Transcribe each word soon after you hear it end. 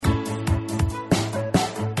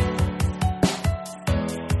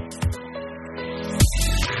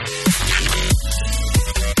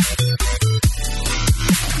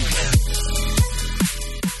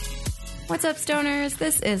What's up, stoners?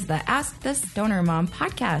 This is the Ask the Stoner Mom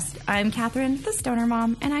podcast. I'm Catherine, the Stoner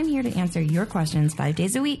Mom, and I'm here to answer your questions 5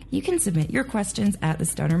 days a week. You can submit your questions at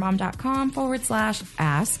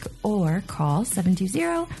thestonermom.com/ask or call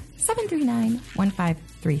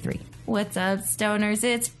 720-739-1533. What's up, stoners?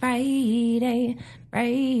 It's Friday.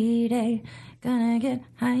 Gonna get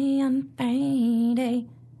high on Friday.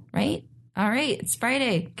 Right? All right, it's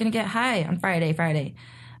Friday. Gonna get high on Friday.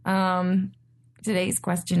 Today's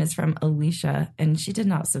question is from Alicia, and she did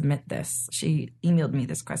not submit this. She emailed me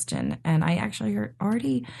this question, and I actually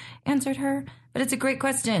already answered her, but it's a great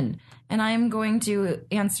question, and I'm going to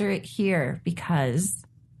answer it here because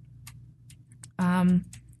I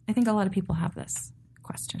think a lot of people have this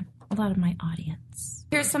question, a lot of my audience.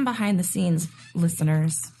 Here's some behind the scenes,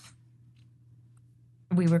 listeners.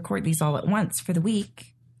 We record these all at once for the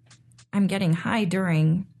week. I'm getting high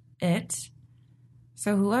during it.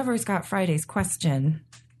 So whoever's got Friday's question,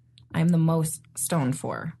 I'm the most stoned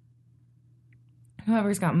for.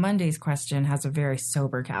 Whoever's got Monday's question has a very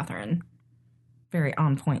sober Catherine. Very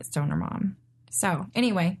on-point stoner mom. So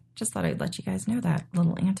anyway, just thought I'd let you guys know that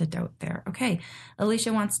little antidote there. Okay,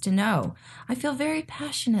 Alicia wants to know, I feel very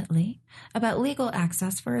passionately about legal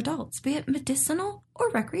access for adults, be it medicinal or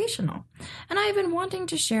recreational. And I've been wanting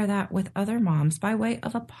to share that with other moms by way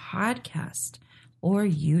of a podcast or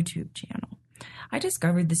YouTube channel. I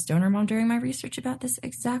discovered the Stoner Mom during my research about this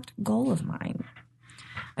exact goal of mine.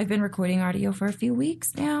 I've been recording audio for a few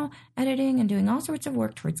weeks now, editing and doing all sorts of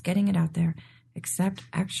work towards getting it out there, except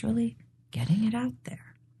actually getting it out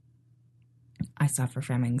there. I suffer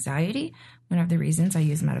from anxiety, one of the reasons I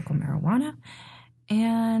use medical marijuana,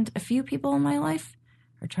 and a few people in my life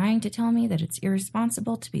are trying to tell me that it's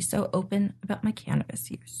irresponsible to be so open about my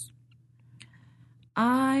cannabis use.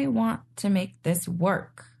 I want to make this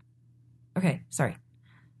work.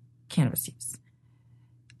 Cannabis use.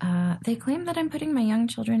 They claim that I'm putting my young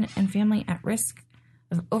children and family at risk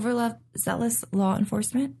of overzealous law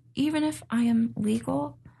enforcement, even if I am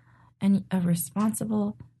legal and a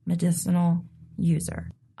responsible medicinal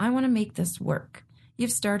user. I want to make this work.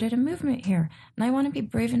 You've started a movement here, and I want to be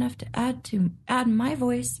brave enough to add my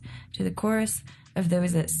voice to the chorus of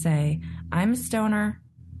those that say, I'm a stoner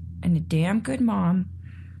and a damn good mom,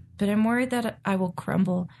 but I'm worried that I will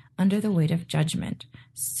crumble under the weight of judgment.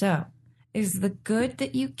 So, is the good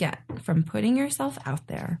that you get from putting yourself out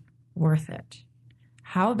there worth it?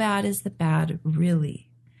 How bad is the bad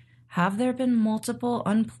really? Have there been multiple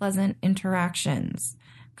unpleasant interactions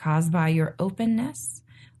caused by your openness,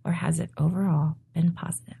 or has it overall been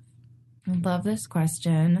positive? I love this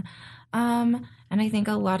question. And I think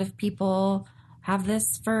a lot of people have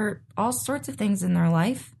this for all sorts of things in their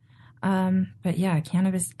life. But yeah,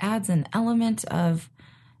 cannabis adds an element of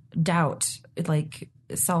doubt, like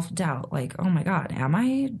self-doubt, like, oh my God, am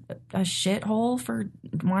I a shithole for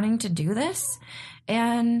wanting to do this?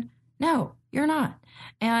 And no, you're not.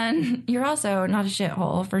 And you're also not a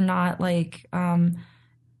shithole for not like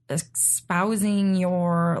espousing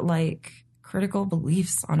your like critical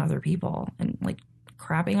beliefs on other people and like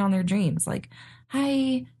crapping on their dreams. Like,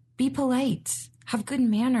 hi, be polite, have good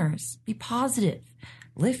manners, be positive.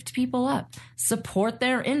 Lift people up, support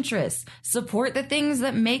their interests, support the things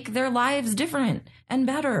that make their lives different and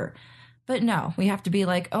better. But no, we have to be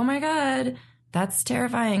like, oh my God, that's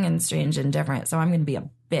terrifying and strange and different, so I'm going to be a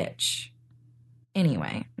bitch.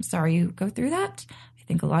 Anyway, I'm sorry you go through that. I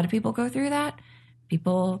think a lot of people go through that.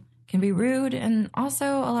 People can be rude, and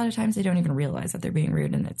also a lot of times they don't even realize that they're being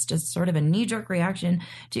rude, and it's just sort of a knee-jerk reaction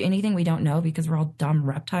to anything we don't know because we're all dumb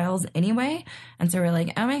reptiles anyway. And so we're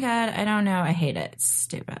like, oh my God, I don't know, I hate it, it's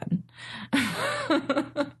stupid.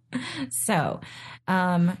 So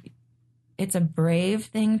it's a brave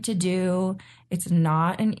thing to do. It's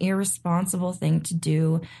not an irresponsible thing to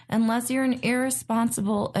do unless you're an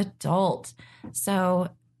irresponsible adult.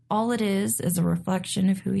 So all it is a reflection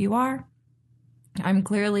of who you are. I'm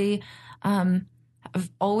clearly, I've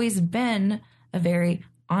always been a very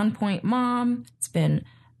on-point mom. It's been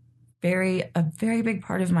a very big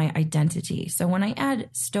part of my identity. So when I add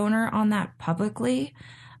stoner on that publicly,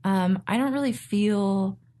 I don't really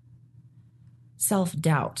feel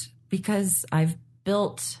self-doubt because I've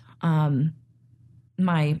built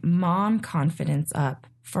my mom confidence up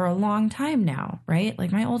for a long time now, right?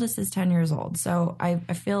 Like my oldest is 10 years old. So I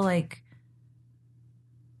feel like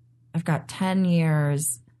I've got 10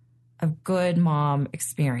 years of good mom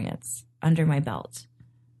experience under my belt.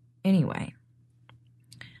 Anyway,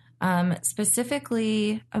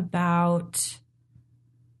 specifically about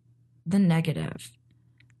the negative,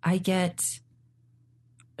 I get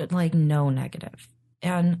like no negative.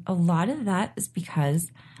 And a lot of that is because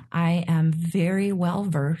I am very well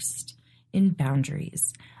versed in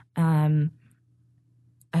boundaries.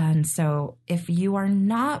 And so if you are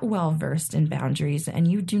not well versed in boundaries and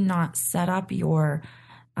you do not set up your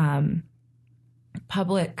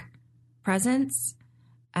public presence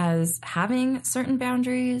as having certain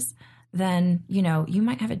boundaries, then, you know, you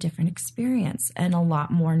might have a different experience and a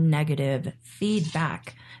lot more negative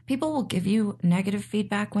feedback. People will give you negative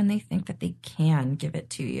feedback when they think that they can give it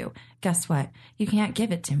to you. Guess what? You can't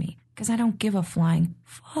give it to me because I don't give a flying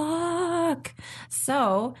fuck.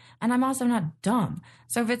 So, and I'm also not dumb.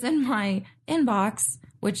 So if it's in my inbox,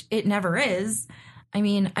 which it never is, I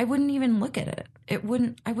mean, I wouldn't even look at it. I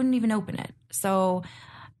wouldn't even open it. So,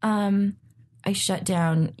 I shut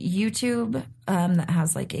down YouTube, that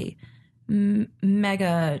has like a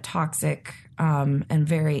mega toxic, and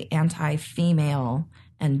very anti-female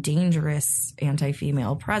and dangerous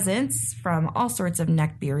anti-female presence from all sorts of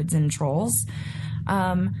neckbeards and trolls.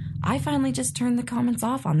 I finally just turned the comments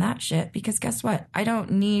off on that shit because guess what? I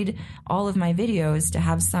don't need all of my videos to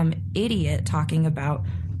have some idiot talking about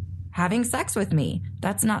having sex with me.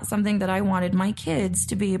 That's not something that I wanted my kids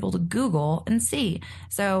to be able to Google and see.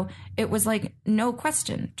 So it was like, no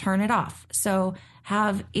question, turn it off. So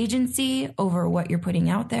have agency over what you're putting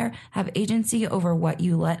out there. Have agency over what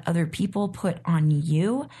you let other people put on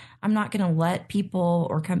you. I'm not going to let people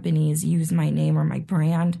or companies use my name or my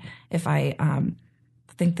brand if I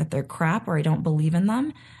think that they're crap or I don't believe in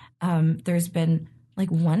them. There's been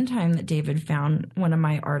like one time that David found one of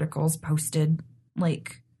my articles posted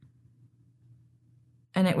like,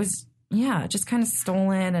 and it was, yeah, just kind of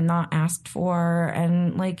stolen and not asked for.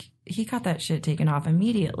 And like, he got that shit taken off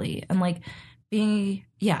immediately. And like,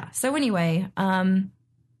 so anyway,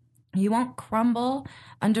 you won't crumble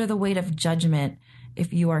under the weight of judgment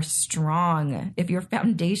if you are strong, if your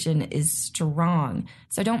foundation is strong.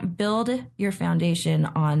 So don't build your foundation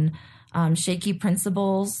on shaky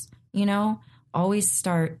principles, you know. Always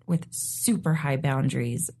start with super high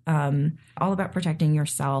boundaries, all about protecting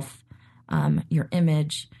yourself, your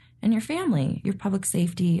image, and your family, your public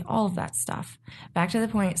safety, all of that stuff. Back to the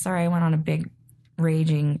point. Sorry, I went on a big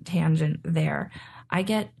raging tangent there.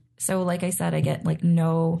 Like I said, I get like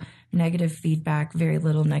no negative feedback, very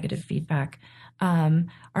little negative feedback.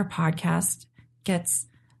 Our podcast gets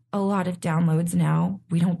a lot of downloads now.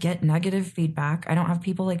 We don't get negative feedback. I don't have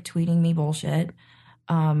people like tweeting me bullshit.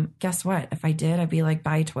 Guess what? If I did, I'd be like,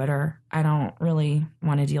 bye, Twitter. I don't really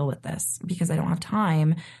want to deal with this because I don't have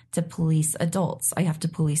time to police adults. I have to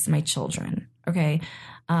police my children. Okay.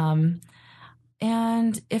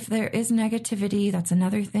 And if there is negativity, that's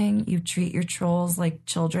another thing. You treat your trolls like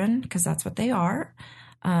children because that's what they are.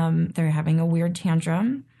 They're having a weird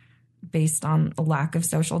tantrum based on a lack of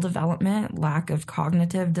social development, lack of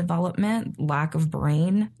cognitive development, lack of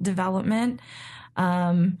brain development.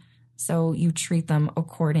 So you treat them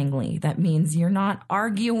accordingly. That means you're not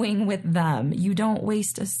arguing with them. You don't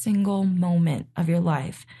waste a single moment of your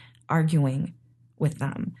life arguing with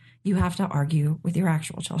them. You have to argue with your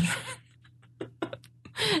actual children,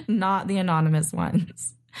 not the anonymous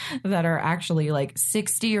ones that are actually like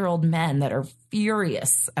 60-year-old men that are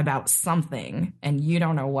furious about something and you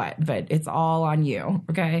don't know what, but it's all on you.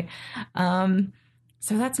 Okay. So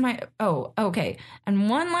that's okay. And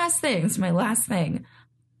one last thing. It's my last thing.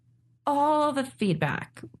 All the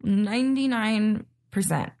feedback, 99%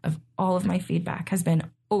 of all of my feedback has been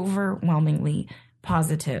overwhelmingly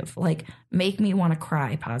positive. Like, make me want to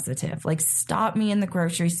cry positive. Like, stop me in the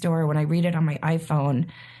grocery store when I read it on my iPhone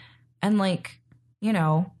and, like, you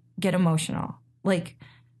know, get emotional. Like,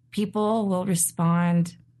 people will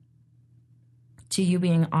respond to you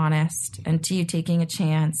being honest and to you taking a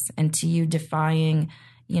chance and to you defying,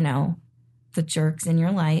 you know, the jerks in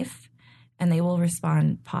your life. And they will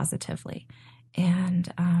respond positively.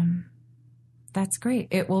 And that's great.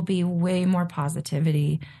 It will be way more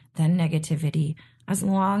positivity than negativity, as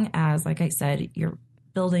long as, like I said, you're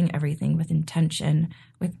building everything with intention,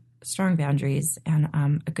 with strong boundaries,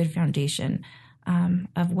 and a good foundation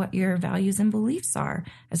of what your values and beliefs are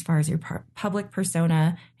as far as your public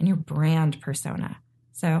persona and your brand persona.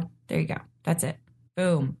 So there you go. That's it.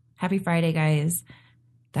 Boom. Happy Friday, guys.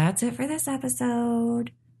 That's it for this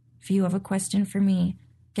episode. If you have a question for me,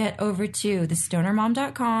 get over to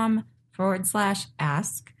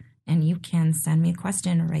thestonermom.com/ask, and you can send me a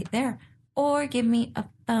question right there or give me a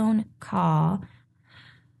phone call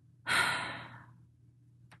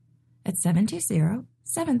at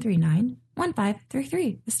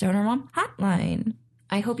 720-739-1533, the Stoner Mom hotline.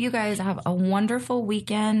 I hope you guys have a wonderful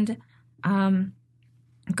weekend.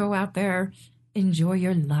 Go out there, enjoy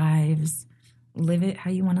your lives, live it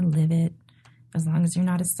how you want to live it. As long as you're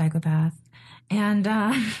not a psychopath. And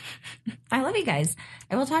I love you guys.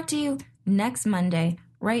 I will talk to you next Monday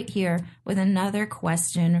right here with another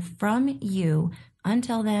question from you.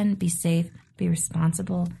 Until then, be safe, be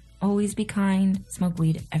responsible, always be kind, smoke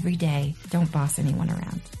weed every day. Don't boss anyone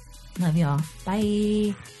around. Love y'all.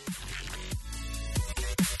 Bye.